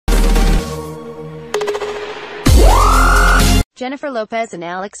Jennifer Lopez and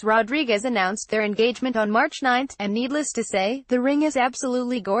Alex Rodriguez announced their engagement on March 9, and needless to say, the ring is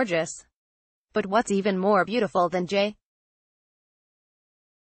absolutely gorgeous. But what's even more beautiful than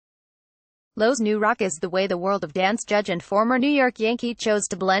Lo's new rock is the way the world of dance judge and former New York Yankee chose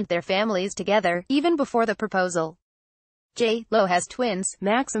to blend their families together, even before the proposal. J.Lo has twins,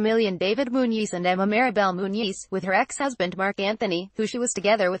 Maximilian David Muñiz and Emma Maribel Muñiz, with her ex-husband Marc Anthony, who she was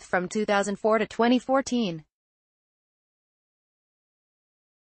together with from 2004 to 2014.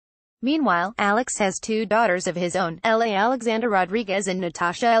 Meanwhile, Alex has two daughters of his own, Ella Alexandra Rodriguez and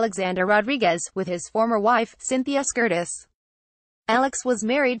Natasha Alexandra Rodriguez, with his former wife, Cynthia Skirtis. Alex was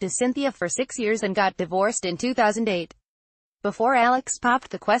married to Cynthia for 6 years and got divorced in 2008. Before Alex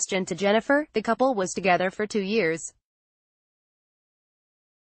popped the question to Jennifer, the couple was together for 2 years.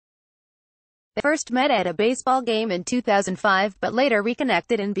 They first met at a baseball game in 2005, but later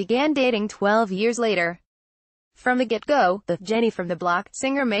reconnected and began dating 12 years later. From the get-go, the Jenny from the Block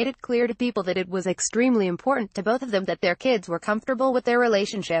singer made it clear to people that it was extremely important to both of them that their kids were comfortable with their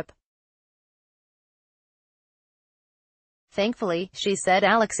relationship. Thankfully, she said,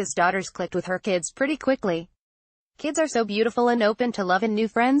 Alex's daughters clicked with her kids pretty quickly. Kids are so beautiful and open to love and new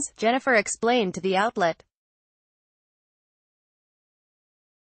friends, Jennifer explained to the outlet.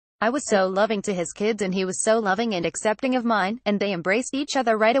 I was so loving to his kids and he was so loving and accepting of mine, and they embraced each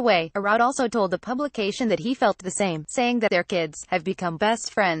other right away. Rod also told the publication that he felt the same, saying that their kids have become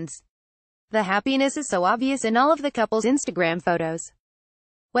best friends. The happiness is so obvious in all of the couple's Instagram photos.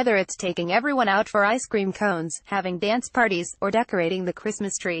 Whether it's taking everyone out for ice cream cones, having dance parties, or decorating the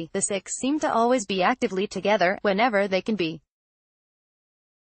Christmas tree, the six seem to always be actively together, whenever they can be.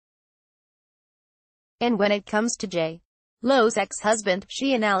 And when it comes to J.Lo's ex-husband,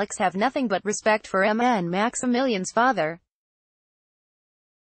 she and Alex have nothing but respect for Emma and Maximilian's father.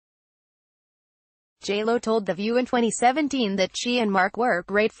 J.Lo told The View in 2017 that she and Marc were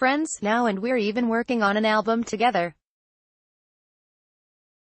great friends now and we're even working on an album together.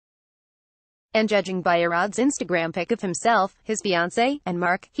 And judging by Rod's Instagram pic of himself, his fiancée, and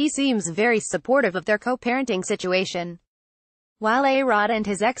Marc, he seems very supportive of their co-parenting situation. While Rod and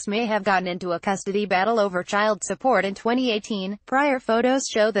his ex may have gotten into a custody battle over child support in 2018, prior photos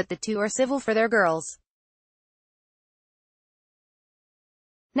show that the two are civil for their girls.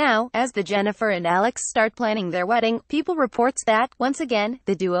 Now, as the Jennifer and Alex start planning their wedding, People reports that, once again,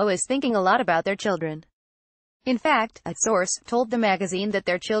 the duo is thinking a lot about their children. In fact, a source told the magazine that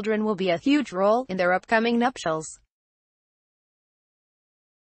their children will be a huge role in their upcoming nuptials.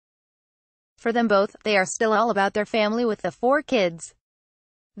 For them both, they are still all about their family with the 4 kids.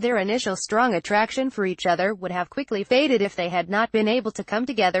 Their initial strong attraction for each other would have quickly faded if they had not been able to come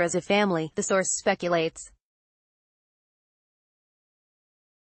together as a family, the source speculates.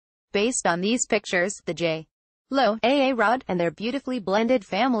 Based on these pictures, the J.Lo, Rod, and their beautifully blended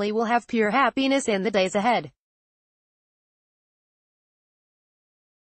family will have pure happiness in the days ahead.